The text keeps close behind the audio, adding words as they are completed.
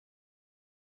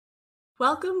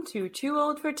Welcome to Too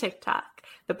Old for TikTok,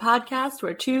 the podcast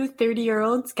where two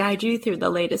 30-year-olds guide you through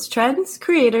the latest trends,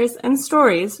 creators, and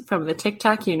stories from the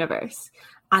TikTok universe.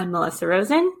 I'm Melissa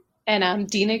Rosen. And I'm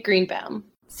Dina Greenbaum.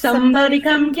 Somebody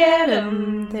come get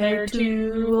 'em, they're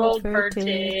too old for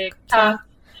TikTok.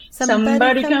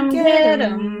 Somebody come get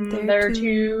 'em, they're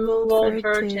too old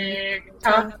for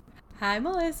TikTok. Hi,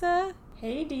 Melissa.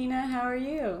 Hey, Dina, how are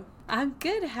you? I'm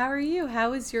good. How are you?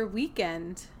 How was your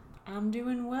weekend? I'm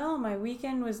doing well. My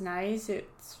weekend was nice.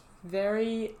 It's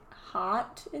very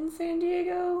hot in San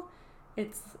Diego.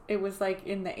 It was like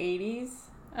in the 80s.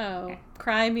 Oh,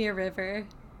 cry me a river.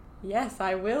 Yes,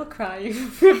 I will cry you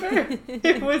a river.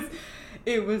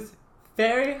 It was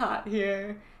very hot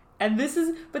here. And this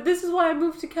is why I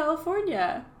moved to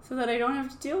California, so that I don't have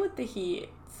to deal with the heat.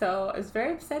 So it's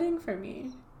very upsetting for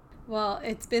me. Well,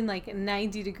 it's been like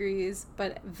 90 degrees,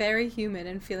 but very humid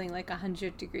and feeling like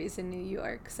 100 degrees in New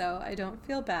York, so I don't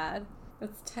feel bad.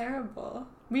 That's terrible.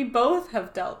 We both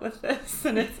have dealt with this,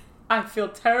 and I feel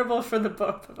terrible for the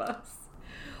both of us.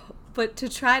 But to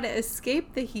try to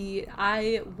escape the heat,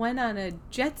 I went on a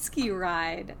jet ski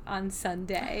ride on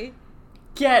Sunday.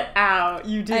 Get out.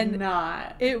 You did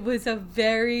not. It was a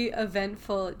very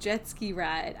eventful jet ski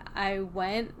ride. I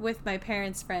went with my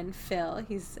parents' friend Phil.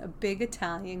 He's a big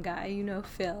Italian guy. You know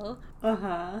Phil.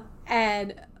 Uh-huh.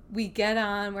 And we get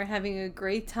on. We're having a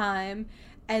great time.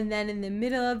 And then in the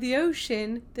middle of the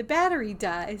ocean, the battery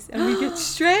dies. And we get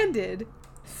stranded.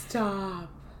 Stop.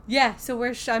 Yeah, so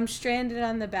I'm stranded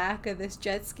on the back of this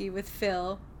jet ski with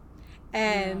Phil.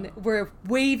 And we're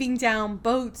waving down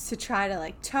boats to try to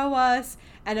like tow us,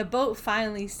 and a boat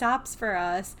finally stops for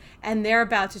us, and they're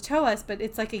about to tow us, but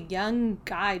it's like a young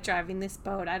guy driving this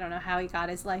boat. I don't know how he got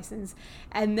his license.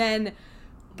 And then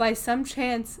by some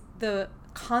chance the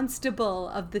constable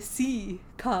of the sea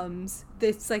comes.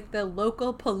 It's like the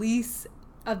local police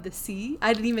of the sea.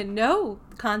 I didn't even know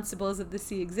constables of the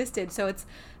sea existed, so it's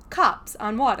cops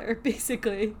on water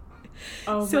basically.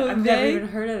 Oh, so I've never even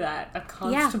heard of that. A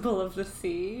constable of the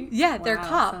sea? Yeah, they're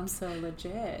cops. Sounds so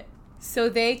legit. So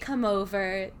they come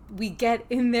over, we get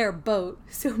in their boat.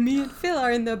 So me and Phil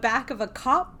are in the back of a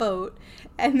cop boat,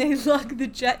 and they lug the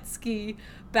jet ski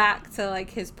back to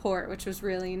like his port, which was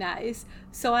really nice.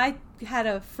 So I had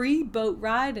a free boat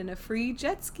ride and a free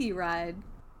jet ski ride.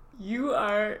 You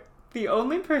are the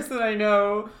only person I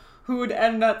know who would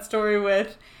end that story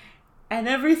with, and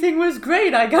everything was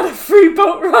great. I got a free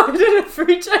boat ride and a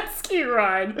free jet ski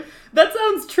ride. That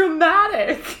sounds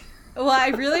traumatic. Well, I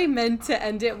really meant to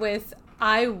end it with,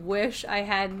 I wish I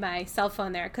had my cell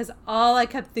phone there, because all I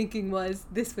kept thinking was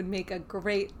this would make a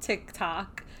great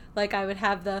TikTok. Like I would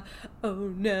have the,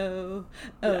 oh no,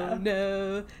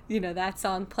 you know, that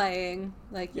song playing.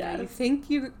 Like, you know, you think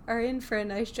you are in for a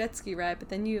nice jet ski ride, but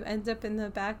then you end up in the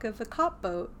back of a cop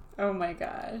boat. Oh my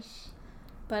gosh.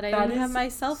 But I didn't have my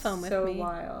cell phone with me. So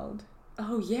wild.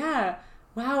 Oh, yeah.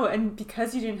 Wow. And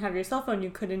because you didn't have your cell phone, you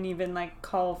couldn't even, like,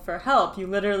 call for help. You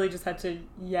literally just had to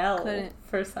yell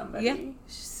for somebody.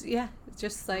 Yeah.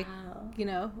 Just like, you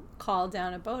know, call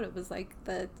down a boat. It was like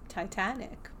the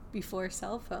Titanic before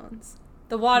cell phones.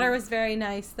 The water was very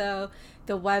nice, though.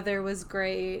 The weather was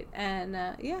great. And,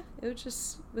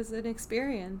 it was an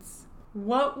experience.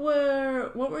 What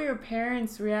were your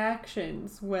parents'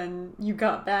 reactions when you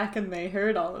got back and they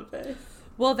heard all of this?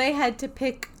 Well, they had to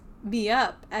pick me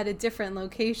up at a different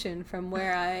location from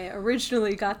where I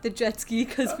originally got the jet ski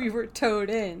because we were towed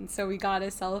in. So we got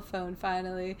a cell phone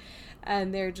finally,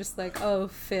 and they're just like, "Oh,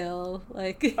 Phil!"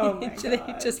 Like, oh my they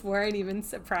God. just weren't even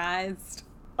surprised.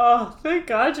 Oh, thank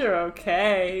God you're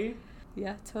okay.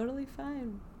 Yeah, totally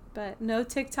fine. But no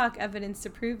TikTok evidence to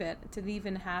prove it. Did it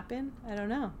even happen? I don't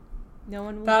know. No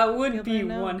one. That would be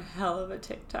one hell of a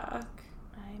TikTok.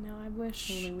 I know. I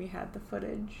wish only we had the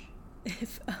footage.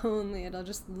 If only. It'll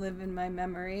just live in my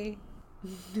memory.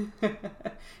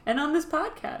 And on this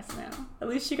podcast now. At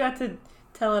least you got to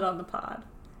tell it on the pod.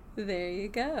 There you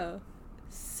go.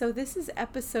 So this is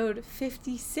episode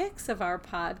 56 of our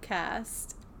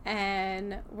podcast.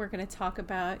 And we're going to talk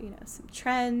about, you know, some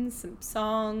trends, some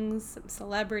songs, some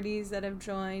celebrities that have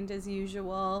joined as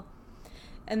usual.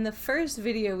 And the first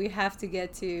video we have to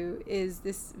get to is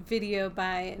this video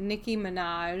by Nicki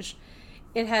Minaj.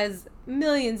 It has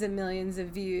millions and millions of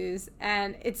views,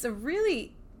 and it's a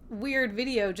really weird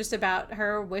video just about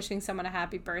her wishing someone a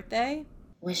happy birthday.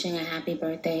 Wishing a happy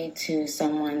birthday to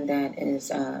someone that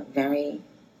is very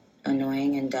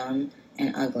annoying and dumb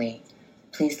and ugly.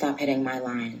 Please stop hitting my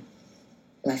line.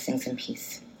 Blessings and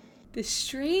peace. The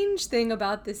strange thing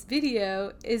about this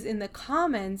video is in the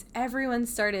comments, everyone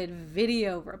started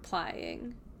video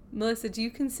replying. Melissa, do you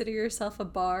consider yourself a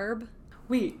barb?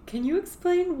 Wait, can you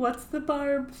explain what's the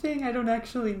Barb thing? I don't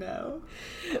actually know.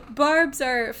 Barbs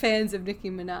are fans of Nicki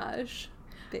Minaj,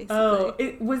 basically. Oh,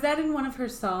 was that in one of her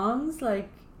songs? Like,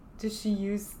 did she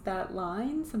use that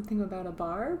line? Something about a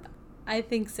barb? I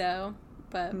think so,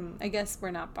 but I guess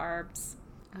we're not Barbs.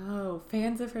 Oh,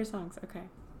 fans of her songs. Okay.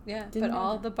 Yeah, Didn't but know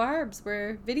all that. the Barbs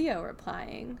were video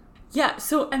replying. Yeah,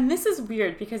 so, and this is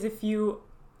weird because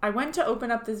I went to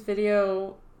open up this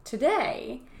video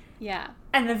today, Yeah.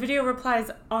 and the video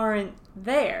replies aren't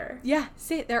there. Yeah,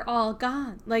 see, they're all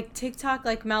gone. Like, TikTok,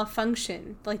 like,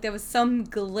 malfunctioned. Like, there was some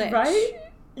glitch. Right?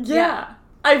 Yeah.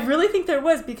 I really think there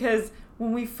was, because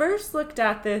when we first looked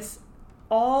at this,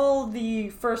 all the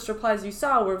first replies you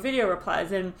saw were video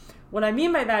replies. And what I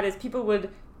mean by that is people would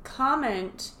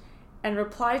comment and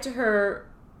reply to her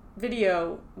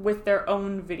video with their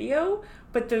own video,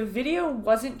 but the video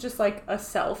wasn't just like a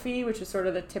selfie, which is sort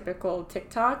of the typical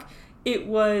TikTok. It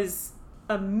was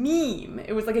a meme.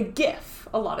 It was like a GIF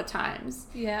a lot of times.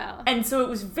 Yeah. And so it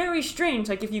was very strange.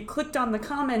 Like if you clicked on the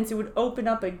comments, it would open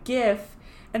up a GIF,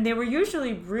 and they were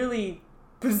usually really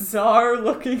bizarre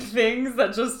looking things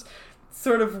that just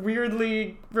sort of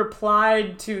weirdly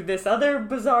replied to this other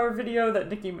bizarre video that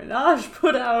Nicki Minaj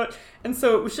put out. And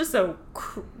so it was just a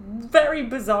very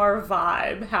bizarre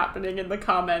vibe happening in the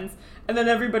comments. And then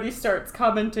everybody starts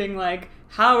commenting like,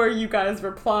 how are you guys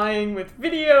replying with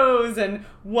videos? And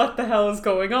what the hell is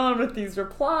going on with these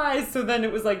replies? So then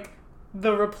it was like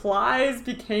the replies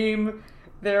became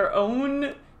their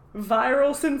own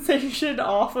viral sensation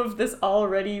off of this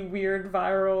already weird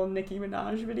viral Nicki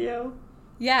Minaj video.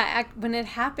 Yeah, when it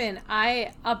happened,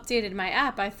 I updated my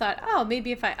app. I thought, oh,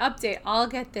 maybe if I update, I'll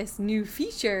get this new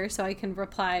feature so I can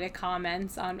reply to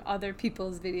comments on other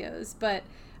people's videos. But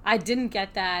I didn't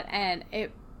get that, and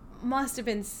it must have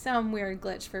been some weird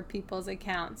glitch for people's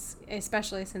accounts,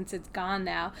 especially since it's gone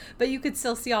now. But you could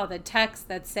still see all the texts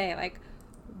that say, like,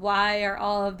 why are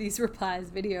all of these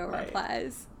replies video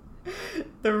replies?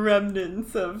 The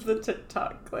remnants of the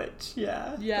TikTok glitch,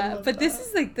 yeah. Yeah, but this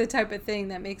is, like, the type of thing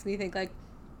that makes me think, like,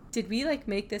 did we, like,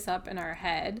 make this up in our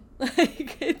head?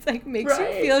 Like, it's, like, makes you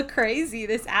feel crazy.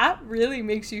 This app really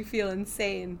makes you feel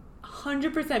insane.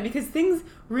 100%, because things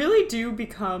really do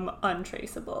become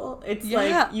untraceable. It's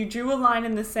like you drew a line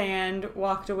in the sand,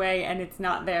 walked away, and it's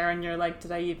not there, and you're like,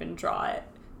 did I even draw it?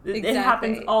 Exactly. It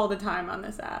happens all the time on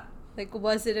this app. Like,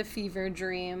 was it a fever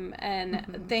dream?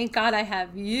 And thank God I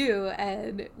have you,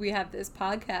 and we have this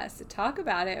podcast to talk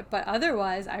about it. But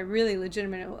otherwise, I really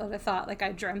legitimately would have thought, like,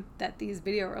 I dreamt that these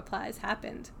video replies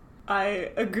happened.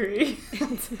 I agree.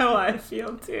 That's how I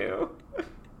feel, too.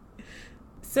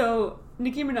 So,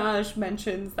 Nicki Minaj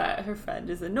mentions that her friend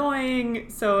is annoying.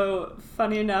 So,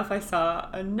 funny enough, I saw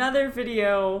another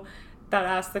video that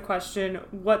asked the question,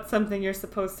 what's something you're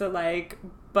supposed to like,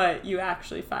 but you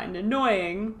actually find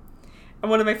annoying? And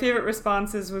one of my favorite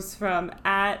responses was from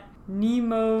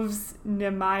 @Nemovs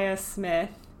Nehemiah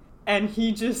Smith, and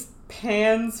he just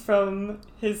pans from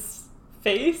his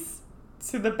face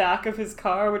to the back of his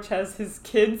car, which has his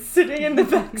kids sitting in the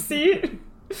back seat.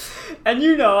 And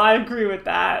I agree with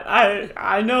that.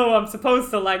 I know I'm supposed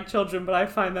to like children, but I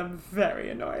find them very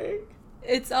annoying.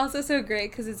 It's also so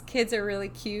great because his kids are really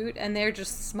cute and they're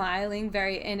just smiling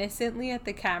very innocently at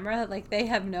the camera. Like, they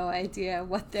have no idea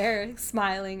what they're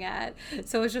smiling at.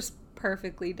 So it's just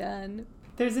perfectly done.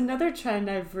 There's another trend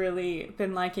I've really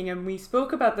been liking, and we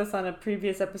spoke about this on a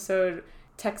previous episode,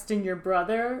 texting your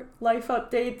brother life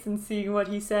updates and seeing what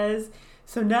he says.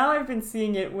 So now I've been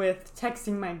seeing it with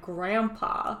texting my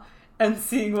grandpa and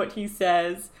seeing what he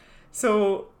says.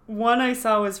 So one I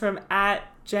saw was from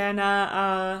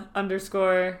 @Jana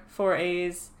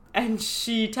 _4As, and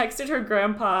she texted her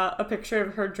grandpa a picture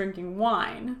of her drinking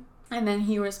wine. And then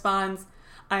he responds,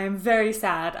 I am very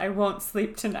sad. I won't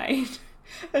sleep tonight.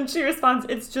 And she responds,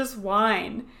 it's just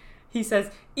wine. He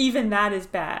says, even that is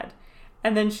bad.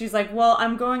 And then she's like, well,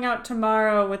 I'm going out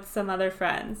tomorrow with some other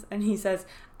friends. And he says,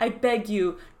 I beg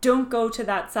you, don't go to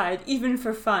that side, even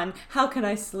for fun. How can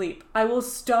I sleep? I will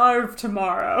starve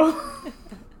tomorrow.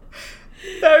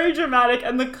 Very dramatic.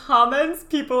 And the comments,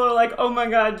 people are like, oh my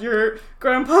God, your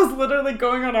grandpa's literally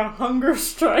going on a hunger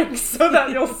strike so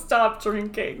that you'll stop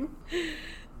drinking.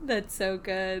 That's so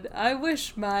good. I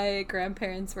wish my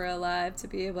grandparents were alive to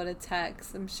be able to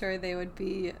text. I'm sure they would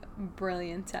be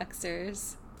brilliant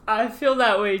texters. I feel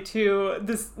that way too.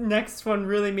 This next one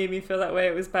really made me feel that way.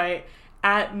 It was by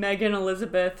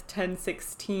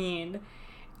 @MeganElizabeth1016.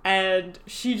 And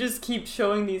she just keeps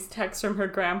showing these texts from her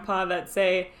grandpa that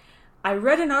say, I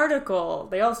read an article.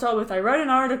 They all start with, I read an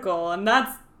article. And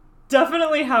that's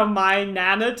definitely how my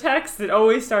Nana texts. It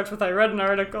always starts with, I read an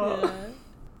article. Yeah.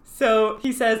 So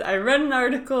he says, I read an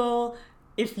article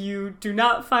if you do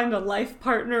not find a life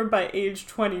partner by age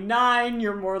 29,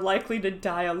 you're more likely to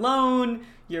die alone.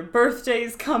 Your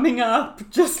birthday's coming up,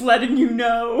 just letting you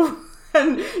know.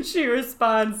 And she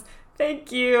responds,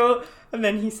 thank you. And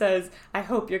then he says, I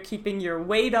hope you're keeping your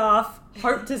weight off.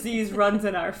 Heart disease runs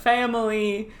in our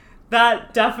family.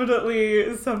 That definitely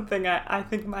is something I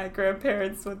think my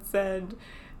grandparents would send.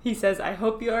 He says, I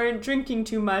hope you aren't drinking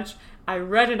too much. I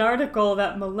read an article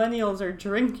that millennials are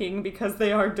drinking because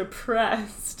they are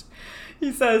depressed.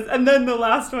 He says, and then the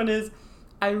last one is,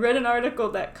 I read an article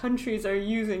that countries are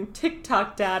using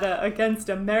TikTok data against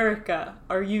America.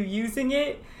 Are you using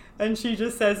it? And she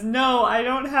just says, no, I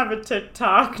don't have a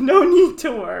TikTok. No need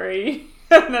to worry.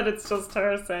 And then it's just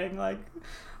her saying, like,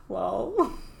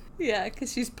 well. Yeah,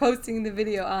 because she's posting the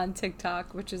video on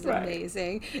TikTok, which is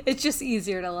amazing. It's just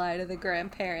easier to lie to the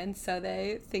grandparents so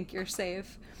they think you're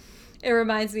safe. It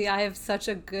reminds me, I have such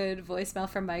a good voicemail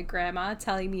from my grandma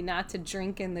telling me not to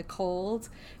drink in the cold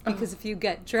because if you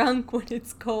get drunk when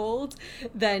it's cold,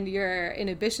 then your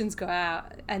inhibitions go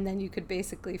out and then you could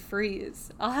basically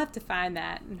freeze. I'll have to find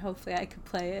that and hopefully I could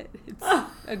play it. It's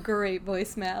a great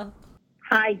voicemail.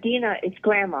 Hi, Dina, it's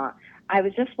Grandma. I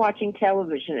was just watching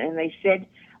television and they said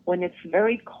when it's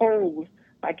very cold,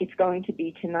 like it's going to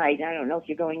be tonight, I don't know if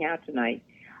you're going out tonight,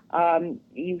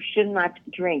 you should not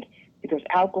drink. Because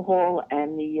alcohol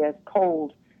and the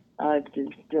cold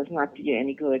does not do you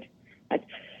any good.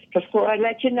 Just thought I'd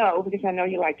let you know, because I know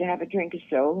you like to have a drink or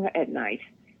so at night.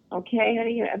 Okay,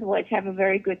 honey? Otherwise, have a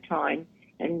very good time.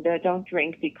 And don't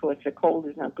drink because the cold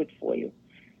is not good for you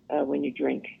when you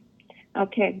drink.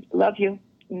 Okay, love you.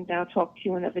 And I'll talk to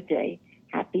you another day.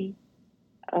 Happy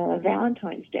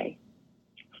Valentine's Day.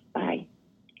 Bye.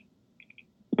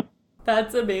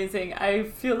 That's amazing. I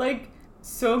feel like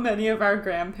so many of our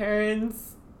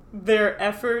grandparents, their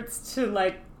efforts to,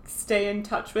 like, stay in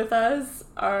touch with us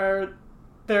are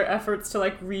their efforts to,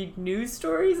 like, read news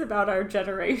stories about our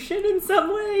generation in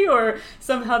some way, or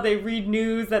somehow they read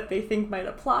news that they think might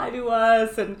apply to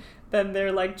us, and then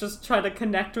they're, like, just trying to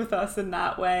connect with us in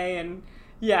that way. And,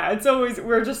 yeah, it's always,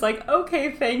 we're just like,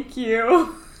 okay, thank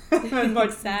you. And,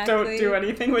 like, don't do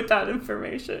anything with that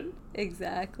information.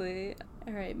 Exactly.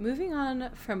 All right, moving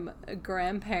on from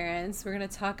grandparents, we're going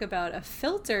to talk about a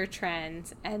filter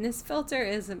trend, and this filter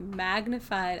is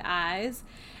magnified eyes,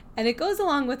 and it goes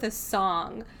along with a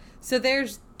song. So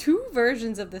there's two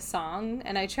versions of the song,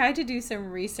 and I tried to do some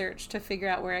research to figure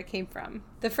out where it came from.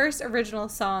 The first original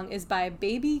song is by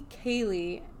Baby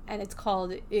Kaylee, and it's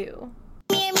called Ew.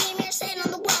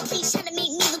 On the wall, please try to make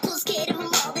me the coolest kid of them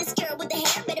all. This girl with the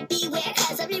hair better beware,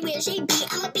 cause everywhere she be,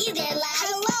 I'ma be there like,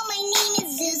 hello, my name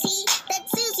is Susie.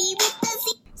 That's Susie with the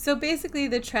Z. So basically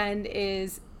the trend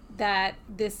is that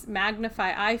this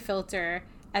magnify eye filter,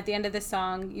 at the end of the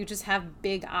song, you just have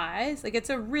big eyes. Like, it's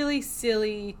a really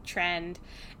silly trend.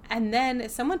 And then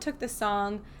someone took the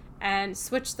song and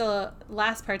switched the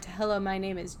last part to hello, my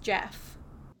name is Jeff.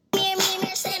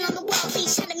 Stand on the wall,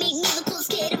 please try to make me the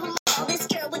coolest kid of them all. This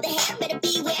girl with the hair better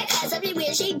beware, cause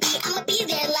everywhere she be, I'ma be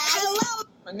there like, hello,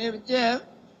 my name is Jeff.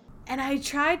 And I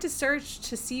tried to search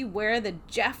to see where the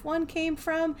Jeff one came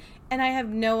from, and I have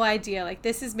no idea. Like,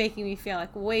 this is making me feel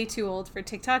like way too old for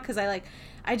TikTok, because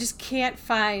I just can't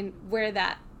find where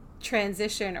that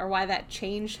transition or why that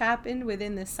change happened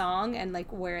within the song and,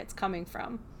 like, where it's coming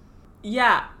from.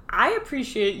 Yeah, I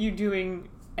appreciate you doing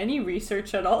any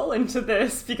research at all into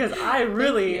this, because I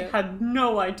really had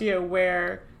no idea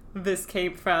where this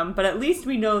came from. But at least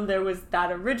we know there was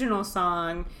that original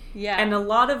song. Yeah. And a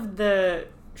lot of the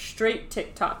straight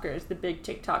TikTokers, the big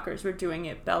TikTokers, were doing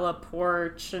it. Bella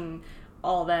Porch and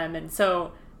all them. And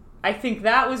so I think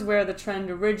that was where the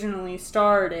trend originally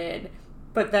started.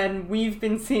 But then we've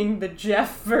been seeing the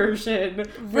Jeff version,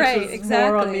 which is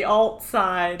more on the alt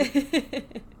side.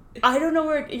 I don't know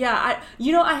where,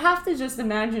 I have to just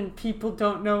imagine people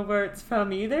don't know where it's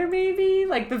from either, maybe.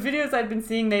 Like, the videos I've been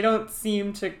seeing, they don't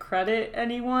seem to credit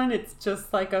anyone. It's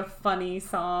just, like, a funny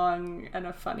song and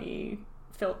a funny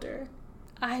filter.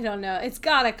 I don't know. It's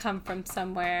gotta come from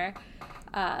somewhere.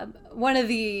 One of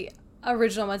the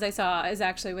original ones I saw is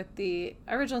actually with the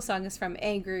original song is from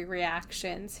Angry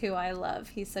Reactions, who I love.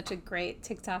 He's such a great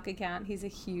TikTok account. He's a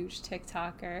huge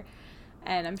TikToker.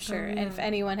 And I'm sure if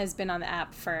anyone has been on the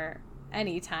app for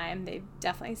any time, they've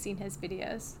definitely seen his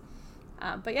videos.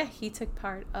 But yeah, he took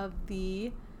part of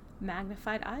the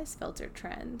magnified eyes filter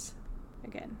trend.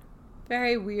 Again,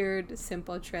 very weird,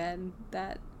 simple trend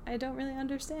that I don't really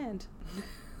understand.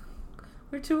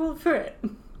 We're too old for it.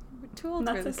 We're too old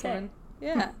for this one.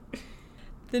 Yeah.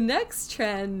 The next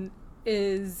trend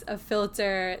is a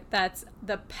filter that's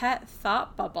the pet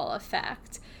thought bubble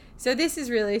effect. So this is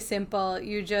really simple.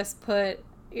 You just put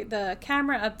the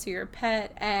camera up to your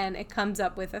pet and it comes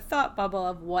up with a thought bubble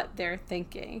of what they're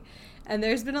thinking. And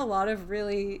there's been a lot of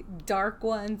really dark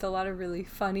ones, a lot of really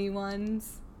funny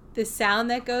ones. The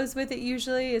sound that goes with it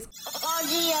usually is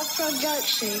Audio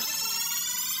production.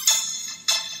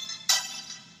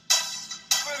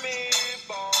 For me,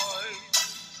 boy.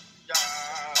 Yeah.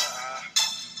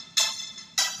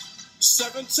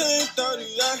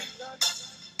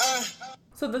 1738.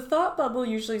 So the thought bubble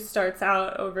usually starts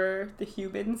out over the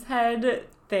human's head.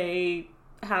 They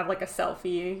have like a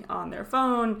selfie on their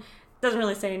phone. Doesn't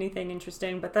really say anything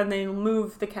interesting, but then they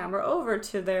move the camera over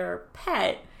to their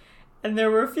pet. And there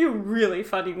were a few really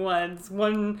funny ones.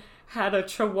 One had a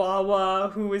chihuahua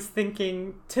who was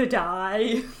thinking to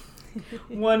die.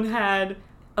 One had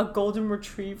a golden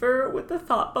retriever with the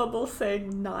thought bubble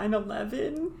saying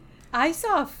 9/11. I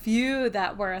saw a few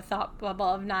that were a thought bubble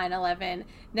of 9/11.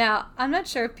 Now, I'm not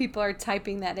sure if people are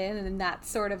typing that in and that's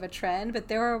sort of a trend, but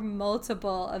there were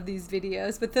multiple of these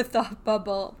videos with the thought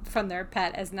bubble from their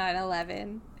pet as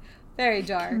 9/11. Very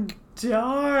dark.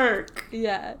 Dark.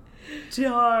 Yeah.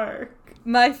 Dark.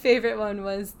 My favorite one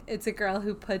was it's a girl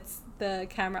who puts the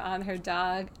camera on her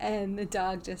dog and the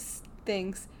dog just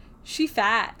thinks, she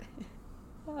fat.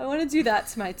 I want to do that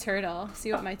to my turtle.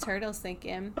 See what my turtle's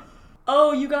thinking.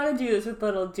 Oh, you gotta do this with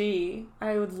little D.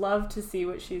 I would love to see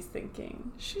what she's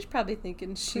thinking. She's probably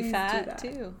thinking she Please fat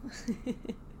too.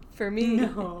 For me.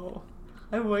 No.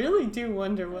 I really do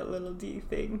wonder what little D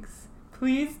thinks.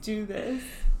 Please do this.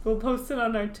 We'll post it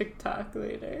on our TikTok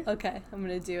later. Okay, I'm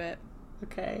gonna do it.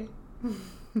 Okay.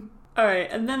 Alright,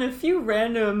 and then a few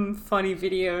random funny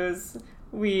videos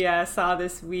we saw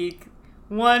this week.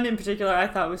 One in particular I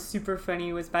thought was super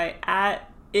funny was by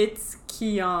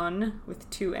 @It'sKeon with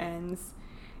 2 N's.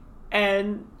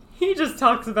 And he just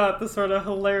talks about the sort of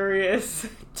hilarious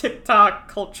TikTok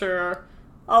culture.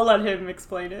 I'll let him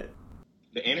explain it.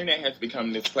 The internet has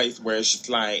become this place where it's just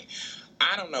like,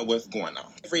 I don't know what's going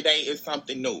on. Every day is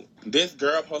something new. This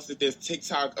girl posted this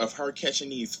TikTok of her catching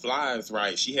these flies,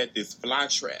 right? She had this fly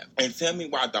trap. And tell me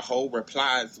why the whole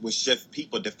replies was just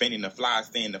people defending the flies,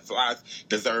 saying the flies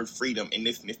deserve freedom and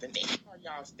this and this and that. How are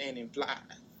y'all standing flies?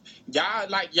 Y'all,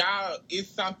 it's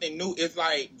something new. It's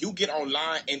like you get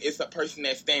online and it's a person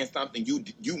that stands something you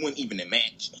wouldn't even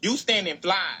imagine. You standing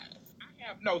flies. I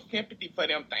have no sympathy for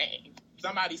them things.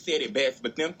 Somebody said it best,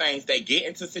 but them things, they get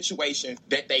into situations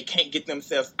that they can't get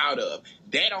themselves out of.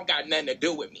 They don't got nothing to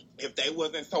do with me. If they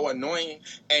wasn't so annoying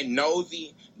and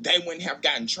nosy, they wouldn't have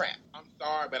gotten trapped. I'm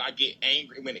sorry, but I get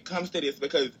angry when it comes to this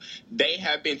because they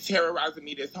have been terrorizing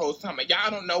me this whole summer. Y'all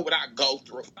don't know what I go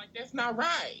through. Like, that's not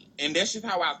right. And that's just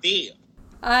how I feel.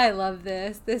 I love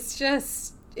this. This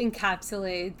just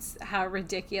encapsulates how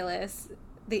ridiculous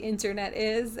the internet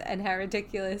is and how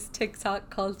ridiculous TikTok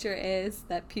culture is,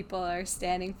 that people are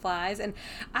standing flies. And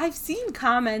I've seen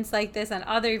comments like this on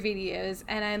other videos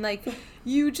and I'm like,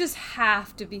 you just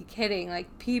have to be kidding.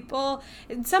 Like, people,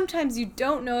 and sometimes you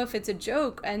don't know if it's a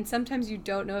joke and sometimes you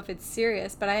don't know if it's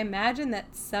serious, but I imagine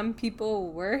that some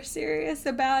people were serious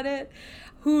about it.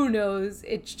 Who knows?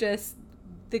 It's just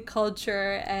the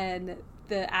culture and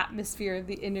the atmosphere of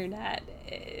the internet.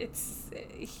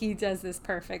 He does this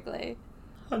perfectly.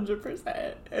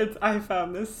 100%. I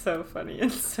found this so funny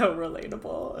and so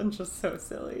relatable and just so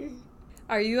silly.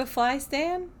 Are you a fly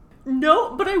stan?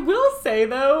 No, but I will say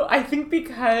though, I think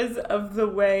because of the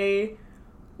way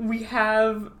we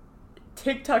have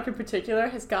TikTok in particular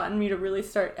has gotten me to really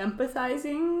start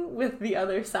empathizing with the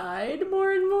other side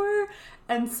more and more.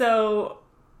 And so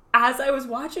as I was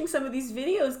watching some of these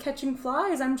videos catching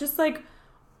flies, I'm just like,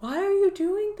 why are you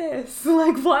doing this?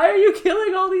 Like, why are you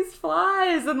killing all these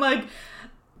flies? And like,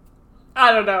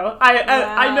 I don't know.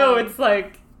 I know it's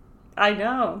like, I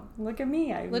know. Look at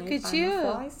me. Look at you. I'm a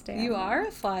fly stan. You are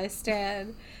a fly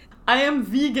stan. I am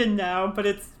vegan now, but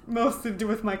it's mostly to do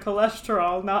with my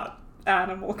cholesterol, not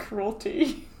animal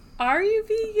cruelty. Are you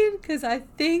vegan? Because I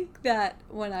think that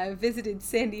when I visited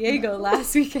San Diego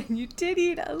last weekend, you did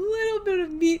eat a little bit of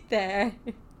meat there.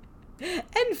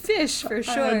 And fish, for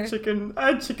sure. I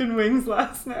had chicken wings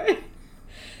last night.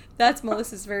 That's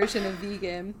Melissa's version of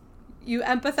vegan. You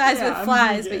empathize with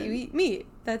flies, but you eat meat.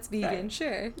 That's vegan, right.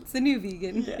 Sure. It's the new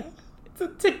vegan. Yeah. It's a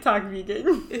TikTok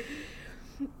vegan.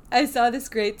 I saw this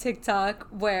great TikTok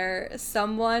where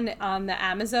someone on the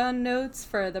Amazon notes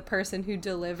for the person who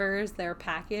delivers their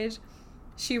package,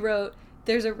 she wrote,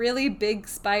 "There's a really big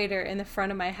spider in the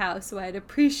front of my house, so I'd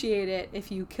appreciate it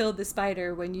if you killed the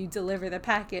spider when you deliver the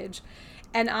package."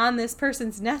 And on this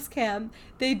person's Nest Cam,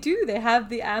 they have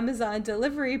the Amazon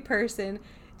delivery person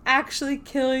actually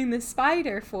killing the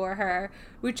spider for her,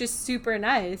 which is super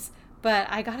nice. But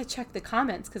I gotta check the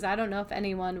comments because I don't know if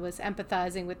anyone was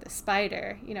empathizing with the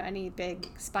spider. You know, any big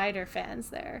spider fans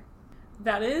there.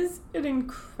 That is an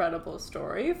incredible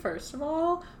story, first of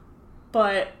all.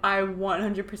 But I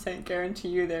 100% guarantee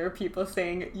you there are people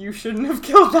saying you shouldn't have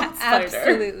killed that spider.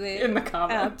 Absolutely. In the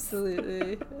comments.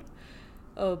 Absolutely.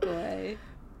 Oh boy.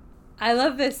 I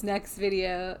love this next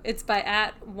video. It's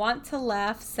by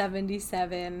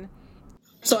 @wanttolaugh77.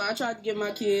 So I tried to give my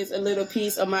kids a little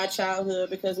piece of my childhood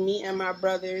because me and my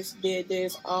brothers did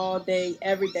this all day,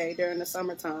 every day during the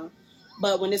summertime.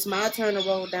 But when it's my turn to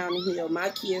roll down the hill, my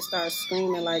kids start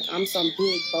screaming like I'm some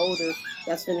big boulder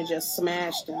that's gonna just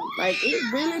smash them. Like,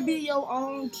 it really be your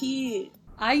own kid.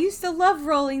 I used to love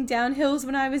rolling down hills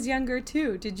when I was younger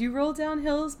too. Did you roll down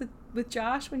hills with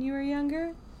Josh when you were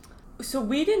younger? So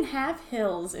we didn't have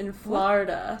hills in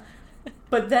Florida.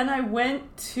 But then I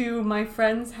went to my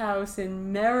friend's house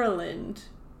in Maryland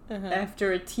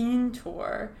after a teen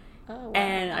tour. Oh, wow.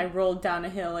 And I rolled down a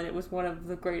hill, and it was one of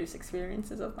the greatest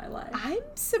experiences of my life. I'm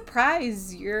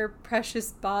surprised your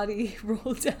precious body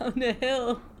rolled down a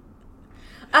hill.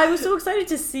 I was so excited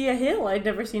to see a hill. I'd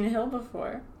never seen a hill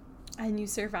before. And you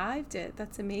survived it.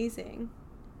 That's amazing.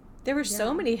 There were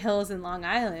so many hills in Long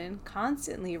Island,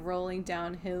 constantly rolling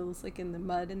down hills, like in the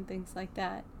mud and things like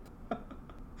that.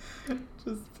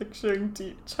 Just picturing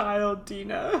child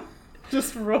Dina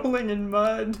just rolling in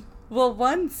mud. Well,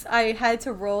 once I had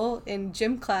to roll in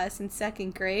gym class in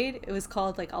 2nd grade. It was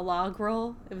called like a log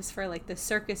roll. It was for like the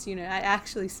circus unit. I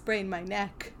actually sprained my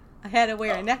neck. I had to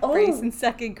wear a neck brace in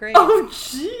 2nd grade. Oh,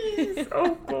 jeez.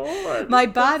 Oh, God. My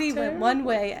body went one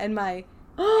way and my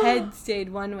head stayed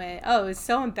one way. Oh, it was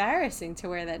so embarrassing to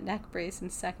wear that neck brace in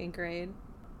 2nd grade.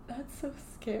 That's so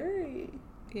scary.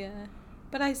 Yeah.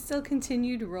 But I still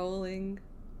continued rolling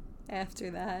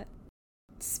after that.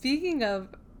 Speaking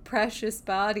of precious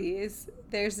bodies,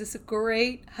 there's this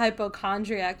great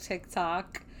hypochondriac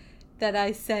TikTok that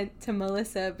I sent to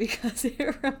Melissa because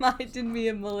it reminded me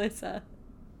of Melissa.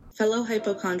 Fellow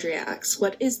hypochondriacs,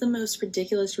 what is the most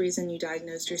ridiculous reason you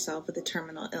diagnosed yourself with a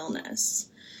terminal illness?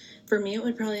 For me, it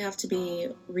would probably have to be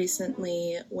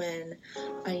recently when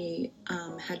I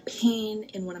had pain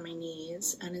in one of my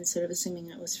knees, and instead of assuming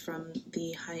it was from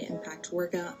the high-impact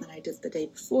workout that I did the day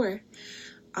before,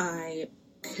 I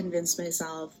convinced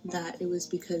myself that it was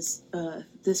because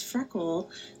this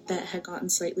freckle that had gotten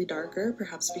slightly darker,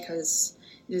 perhaps because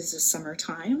it is the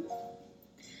summertime,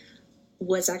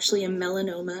 was actually a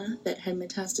melanoma that had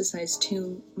metastasized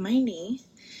to my knee.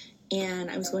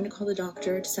 And I was going to call the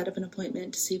doctor to set up an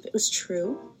appointment to see if it was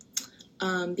true,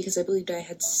 because I believed I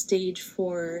had stage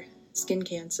 4 skin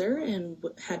cancer and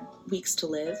had weeks to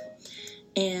live.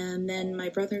 And then my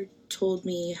brother told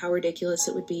me how ridiculous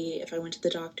it would be if I went to the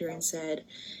doctor and said,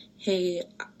 hey,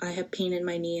 I have pain in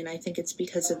my knee and I think it's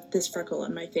because of this freckle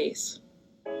on my face.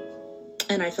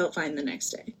 And I felt fine the next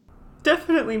day.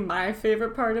 Definitely my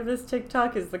favorite part of this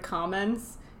TikTok is the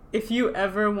comments. If you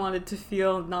ever wanted to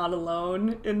feel not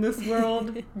alone in this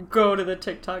world, go to the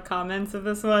TikTok comments of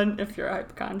this one if you're a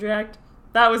hypochondriac.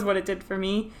 That was what it did for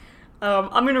me. I'm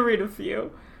going to read a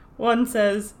few. One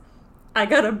says, I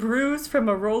got a bruise from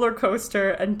a roller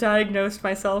coaster and diagnosed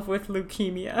myself with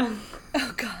leukemia.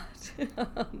 Oh, God.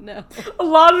 Oh, no. A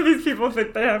lot of these people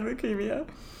think they have leukemia.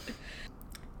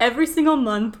 Every single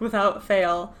month, without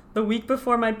fail, the week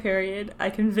before my period, I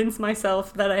convince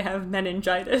myself that I have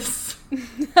meningitis.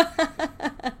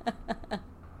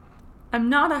 I'm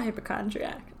not a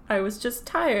hypochondriac. I was just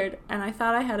tired, and I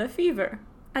thought I had a fever.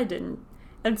 I didn't.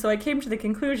 And so I came to the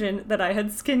conclusion that I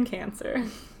had skin cancer.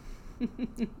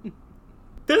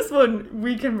 This one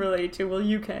we can relate to. Well,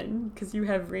 you can, because you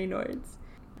have Raynaud's.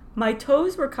 My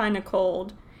toes were kind of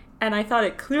cold, and I thought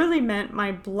it clearly meant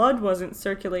my blood wasn't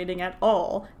circulating at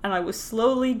all, and I was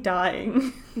slowly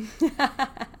dying.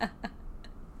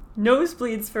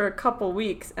 Nosebleeds for a couple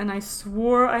weeks, and I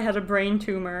swore I had a brain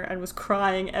tumor and was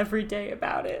crying every day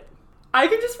about it. I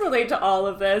can just relate to all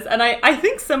of this, and I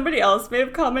think somebody else may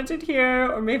have commented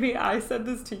here, or maybe I said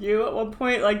this to you at one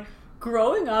point, like,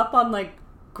 growing up on, like,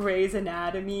 Grey's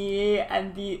Anatomy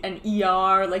and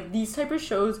ER, like, these type of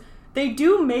shows, they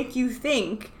do make you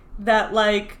think that,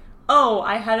 like, oh,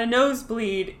 I had a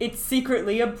nosebleed, it's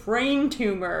secretly a brain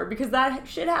tumor, because that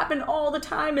shit happened all the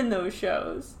time in those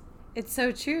shows. It's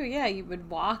so true, yeah. You would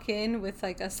walk in with,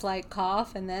 like, a slight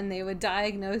cough, and then they would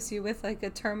diagnose you with, like, a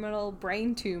terminal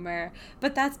brain tumor.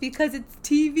 But that's because it's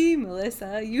TV,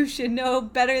 Melissa. You should know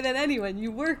better than anyone.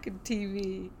 You work in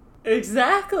TV.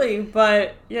 Exactly,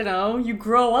 but, you know, you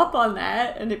grow up on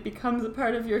that, and it becomes a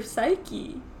part of your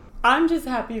psyche. I'm just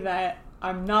happy that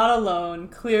I'm not alone.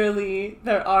 Clearly,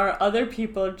 there are other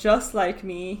people just like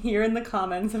me here in the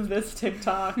comments of this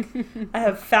TikTok. I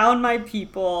have found my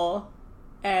people,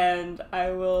 and I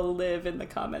will live in the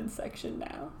comments section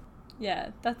now.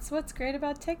 Yeah, that's what's great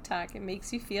about TikTok. It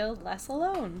makes you feel less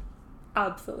alone.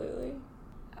 Absolutely.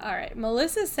 All right,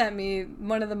 Melissa sent me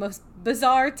one of the most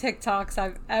bizarre TikToks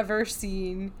I've ever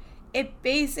seen. It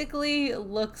basically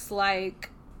looks like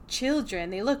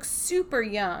children. They look super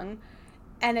young,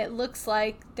 and it looks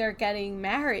like they're getting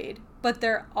married, but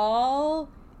they're all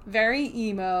very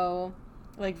emo,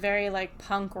 like very like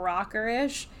punk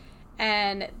rockerish,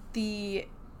 and the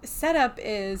setup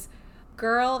is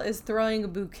girl is throwing a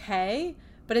bouquet,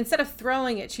 but instead of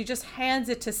throwing it, she just hands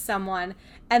it to someone,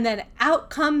 and then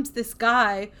out comes this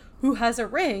guy who has a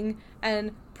ring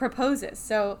and proposes.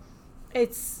 So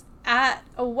it's at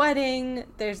a wedding,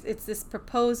 it's this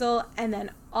proposal, and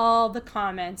then all the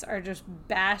comments are just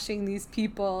bashing these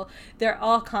people. They're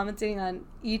all commenting on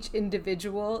each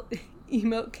individual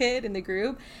emote kid in the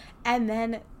group, and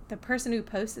then the person who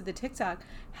posted the TikTok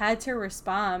had to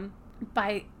respond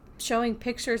by showing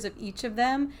pictures of each of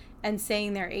them and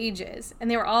saying their ages, and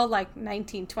they were all like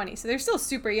 19, 20, so they're still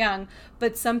super young,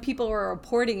 but some people were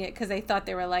reporting it because they thought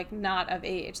they were like not of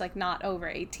age, like not over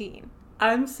 18.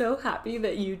 I'm so happy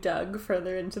that you dug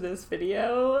further into this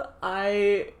video.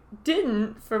 I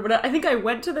didn't, I think I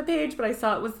went to the page, but I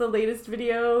saw it was the latest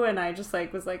video, and I just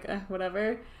like was like,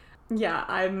 whatever. Yeah,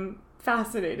 I'm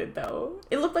fascinated though.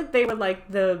 It looked like they were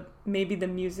like maybe the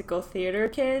musical theater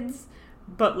kids,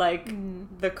 but like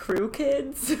the crew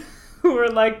kids who were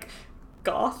like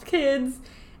goth kids,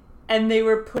 and they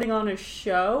were putting on a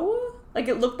show. Like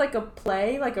it looked like a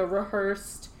play, like a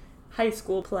rehearsed high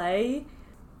school play.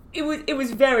 It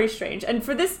was very strange. And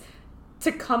for this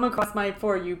to come across my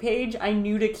For You page, I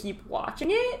knew to keep watching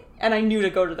it, and I knew to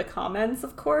go to the comments,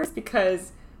 of course,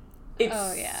 because it's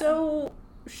so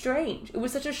strange. It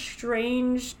was such a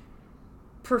strange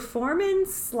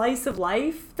performance, slice of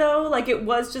life, though. Like, it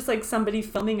was just like somebody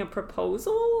filming a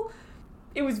proposal.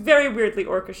 It was very weirdly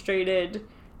orchestrated.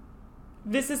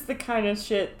 This is the kind of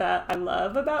shit that I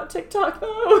love about TikTok,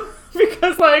 though,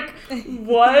 because, like,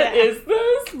 what is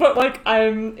this? But, like,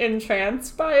 I'm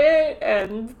entranced by it,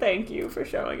 and thank you for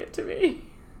showing it to me.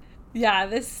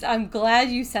 Yeah, I'm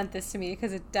glad you sent this to me,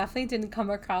 because it definitely didn't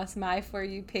come across my For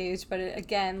You page, but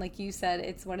again, like you said,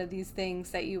 it's one of these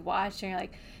things that you watch, and you're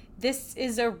like, this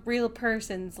is a real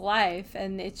person's life,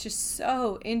 and it's just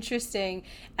so interesting,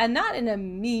 and not in a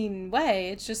mean way.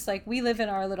 It's just like we live in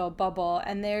our little bubble,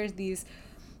 and there's these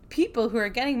people who are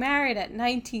getting married at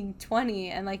 19, 20,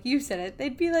 and like you said it,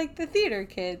 they'd be like the theater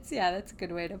kids. Yeah, that's a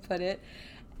good way to put it.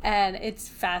 And it's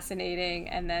fascinating,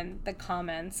 and then the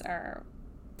comments are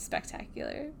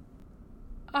spectacular.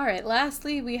 All right,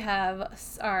 lastly, we have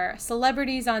our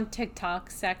celebrities on TikTok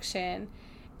section.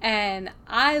 And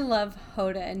I love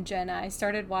Hoda and Jenna. I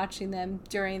started watching them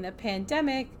during the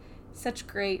pandemic. Such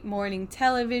great morning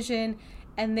television.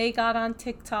 And they got on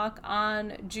TikTok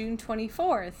on June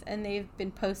 24th. And they've been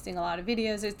posting a lot of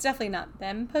videos. It's definitely not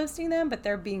them posting them, but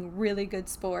they're being really good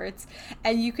sports.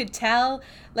 And you could tell,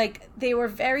 like, they were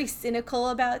very cynical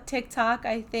about TikTok,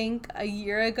 I think, a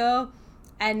year ago.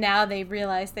 And now they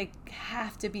realize they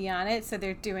have to be on it, so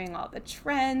they're doing all the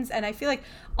trends. And I feel like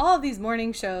all of these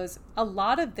morning shows, a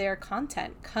lot of their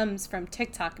content comes from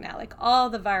TikTok now. Like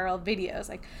all the viral videos,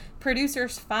 like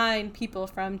producers find people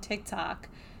from TikTok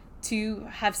to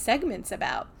have segments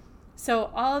about. So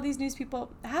all of these news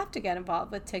people have to get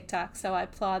involved with TikTok. So I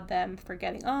applaud them for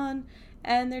getting on,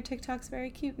 and their TikTok's very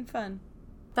cute and fun.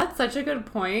 That's such a good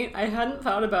point. I hadn't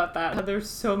thought about that. How there's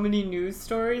so many news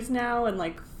stories now, and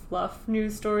like fluff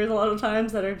news stories a lot of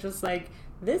times that are just like,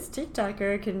 this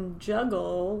TikToker can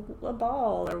juggle a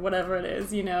ball or whatever it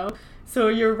is, you know? So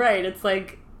you're right. It's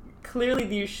like, clearly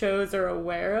these shows are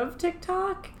aware of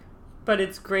TikTok, but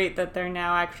it's great that they're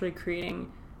now actually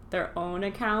creating their own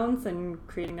accounts and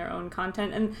creating their own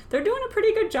content, and they're doing a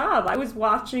pretty good job. I was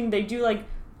watching, they do like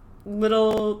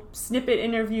little snippet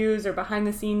interviews or behind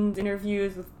the scenes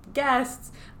interviews with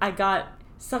guests. I got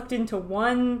sucked into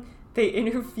one. They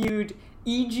interviewed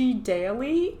E.G.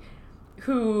 Daily,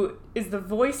 who is the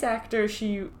voice actor.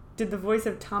 She did the voice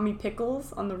of Tommy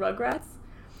Pickles on the Rugrats.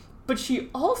 But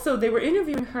they were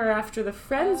interviewing her after the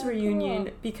Friends reunion,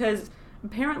 cool, because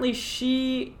apparently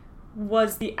she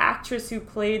was the actress who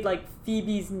played like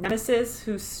Phoebe's nemesis,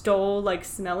 who stole like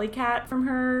Smelly Cat from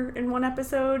her in one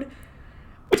episode.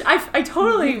 Which I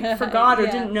totally forgot or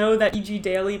didn't know that E.G.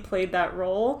 Daily played that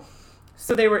role.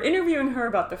 So they were interviewing her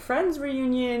about the Friends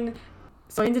reunion.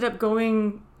 So I ended up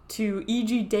going to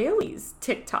E.G. Daily's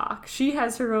TikTok. She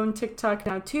has her own TikTok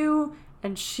now too,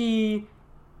 and she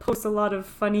posts a lot of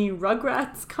funny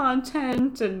Rugrats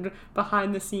content and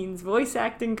behind the scenes voice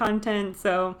acting content.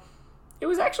 So it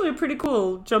was actually a pretty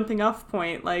cool jumping off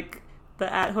point. Like the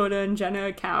 @Hoda and Jenna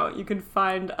account, you can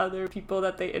find other people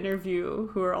that they interview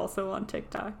who are also on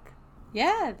TikTok.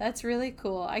 Yeah, that's really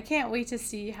cool. I can't wait to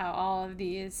see how all of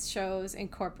these shows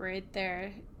incorporate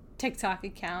their TikTok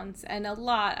accounts, and a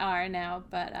lot are now,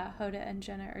 but Hoda and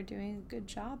Jenna are doing a good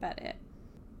job at it.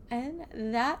 And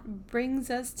that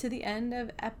brings us to the end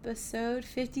of episode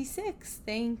 56.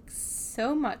 Thanks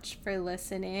so much for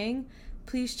listening.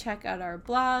 Please check out our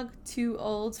blog,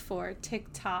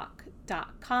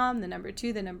 TooOldForTikTok.com, the number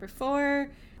 2, the number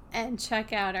 4, and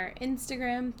check out our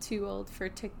Instagram,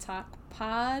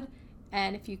 TooOldForTikTokPod.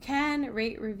 And if you can,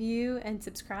 rate, review, and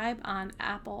subscribe on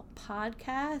Apple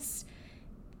Podcasts.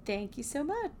 Thank you so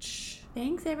much.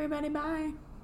 Thanks, everybody. Bye.